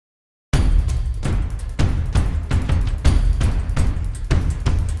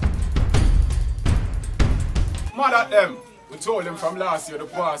Mad at them. We told them from last year, the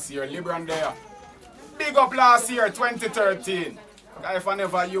past year, Lybran there. Big up last year, 2013. If I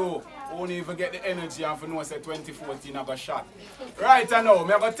never you, won't even get the energy and for know say 2014 I got shot. Right now, I'm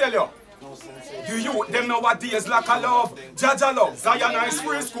going to tell you. You, them nowadays like a love. Jaja love, Zion ice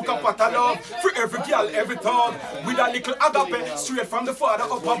freeze, cook a pot of love. For every girl, every dog. With a little agape, straight from the father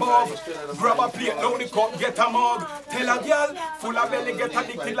up above. Grab a plate, load the cup, get a mug. Tell a girl, full of belly, get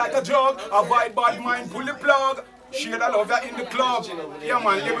addicted like a drug. Avoid bad mind, pull the plug. Share the love that in the club. Yeah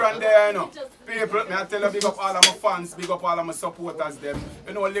man, Lybran there, you know. People, me I tell you, big up all of my fans, big up all of my supporters them.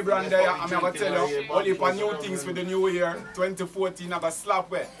 You know, Lybran there, I'm going to tell you, only for new things for the new year. 2014, I got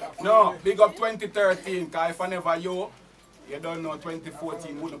slap way. No, big up 2013, because if I never you don't know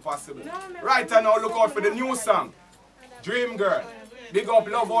 2014 wouldn't possible. Right now, look out for the new song, Dream Girl. Big up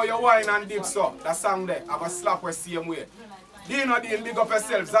Love How You Wine and Dip So. That song there, I got slap way same way. Dino Dean, big up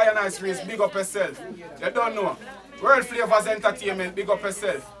yourself. Zion Ice Race, big up yourself. You don't know. World Flavors Entertainment, big up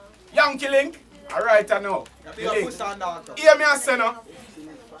yourself. Yankee Link, alright I know. The link. Hear me I say no.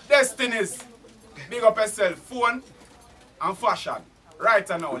 Destinies, big up yourself. Phone and fashion. Right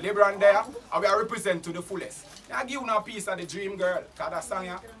I know. Lybran there, I will represent to the fullest. I give you a piece of the Dream Girl, because that song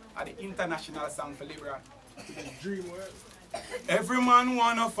is the international song for Lybran. Dream world. Every man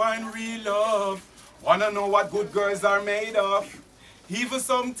wanna find real love. Wanna know what good girls are made of. Even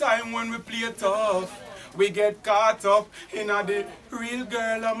sometime when we play tough, we get caught up in the real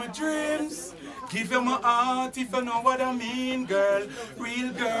girl of my dreams. Give you my heart if you know what I mean, girl.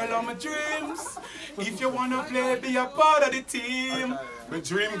 Real girl of my dreams. If you wanna play, be a part of the team. My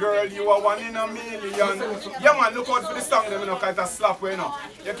dream girl, you are one in a million. Yeah man, look out for the song, them, you know, kind of slap way, you know.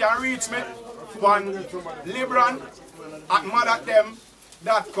 You can reach me on Lybran at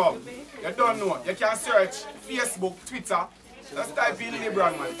madathem.com. You don't know. You can search Facebook, Twitter. Just type in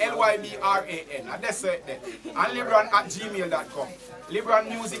Lybran, man. Lybran. And that's it there. And Lybran at gmail.com.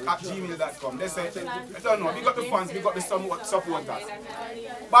 LybranMusic@gmail.com. That's it. I don't know. We got the fans, we got the supporters.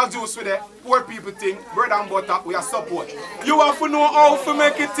 Bag juice with it. Poor people think, bread and butter, we are support. You have to know how to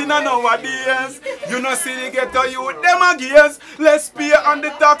make it in nowadays. You know, see the ghetto youth, them a gears. Let's pay and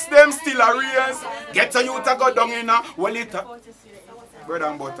the tax, them still a raise. Ghetto youth a go down in a, well it bread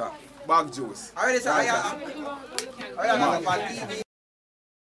and butter. Bag juice.